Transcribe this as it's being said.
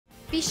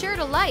Be sure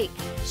to like,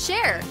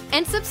 share,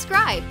 and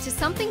subscribe to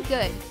Something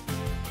Good.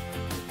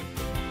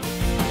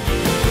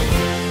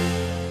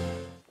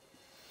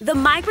 The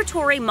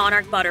migratory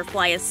monarch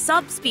butterfly, a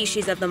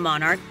subspecies of the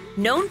monarch,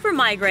 known for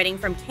migrating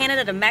from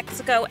Canada to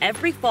Mexico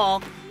every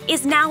fall,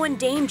 is now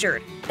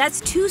endangered. That's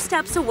 2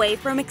 steps away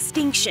from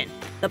extinction.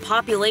 The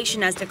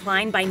population has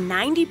declined by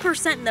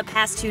 90% in the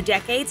past 2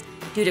 decades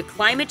due to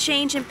climate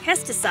change and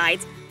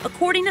pesticides,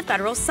 according to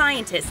federal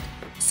scientists.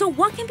 So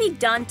what can be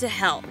done to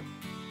help?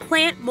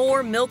 Plant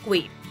more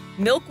milkweed.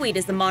 Milkweed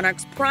is the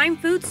monarch's prime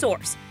food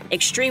source.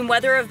 Extreme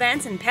weather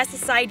events and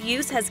pesticide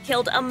use has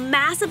killed a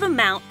massive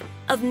amount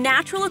of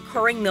natural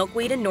occurring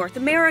milkweed in North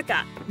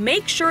America.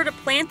 Make sure to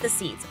plant the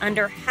seeds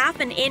under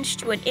 1/2 inch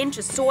to 1 inch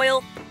of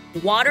soil,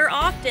 water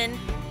often,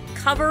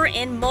 cover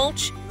and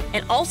mulch,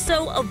 and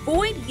also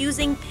avoid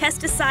using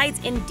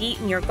pesticides in DEET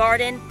in your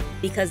garden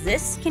because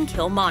this can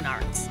kill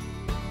monarchs.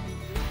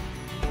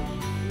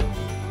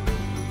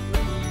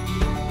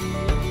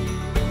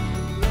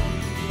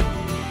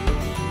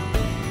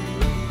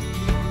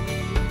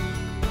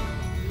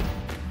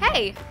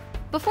 Hey,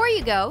 before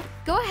you go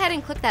ahead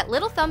and click that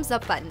little thumbs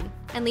up button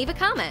and leave a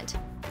comment.